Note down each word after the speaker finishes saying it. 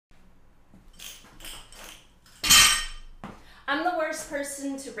first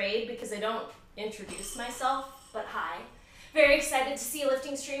person to raid because I don't introduce myself, but hi. Very excited to see a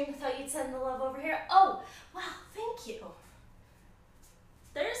lifting stream. Thought you'd send the love over here. Oh, wow, thank you.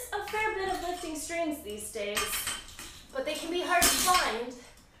 There's a fair bit of lifting streams these days, but they can be hard to find.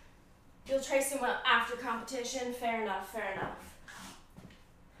 You'll try some after competition. Fair enough, fair enough.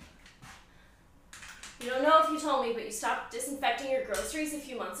 You don't know if you told me, but you stopped disinfecting your groceries a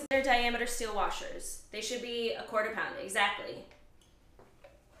few months ago. They're diameter steel washers. They should be a quarter pound, exactly.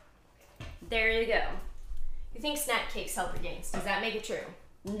 There you go. You think snack cakes help your gains. Does that make it true?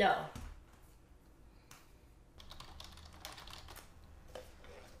 No.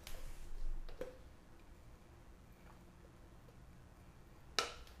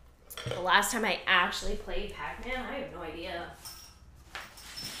 The last time I actually played Pac-Man, I have no idea.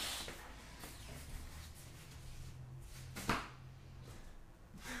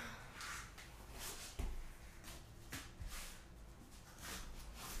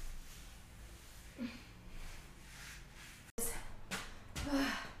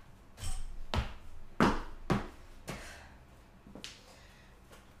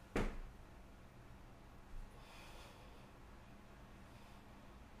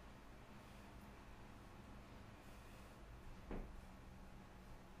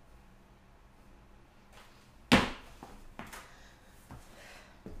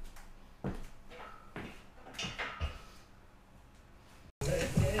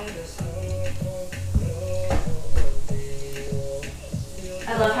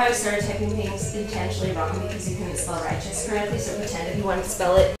 I love how I started typing things intentionally wrong because you couldn't spell righteous correctly, so pretended you wanted to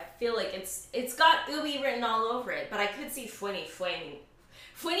spell it. I feel like it's got ooby written all over it, but I could see Fwinny flaming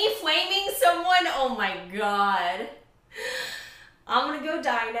someone. Oh my god. I'm gonna go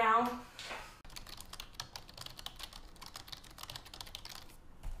die now.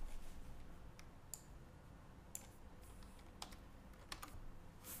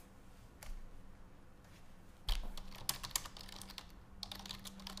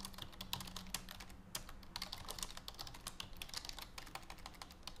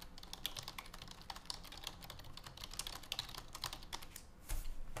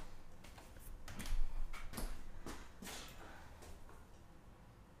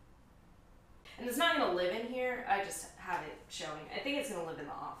 And it's not going to live in here, I just have it showing. I think it's going to live in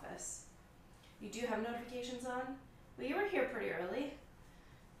the office. You do have notifications on? Well, you were here pretty early.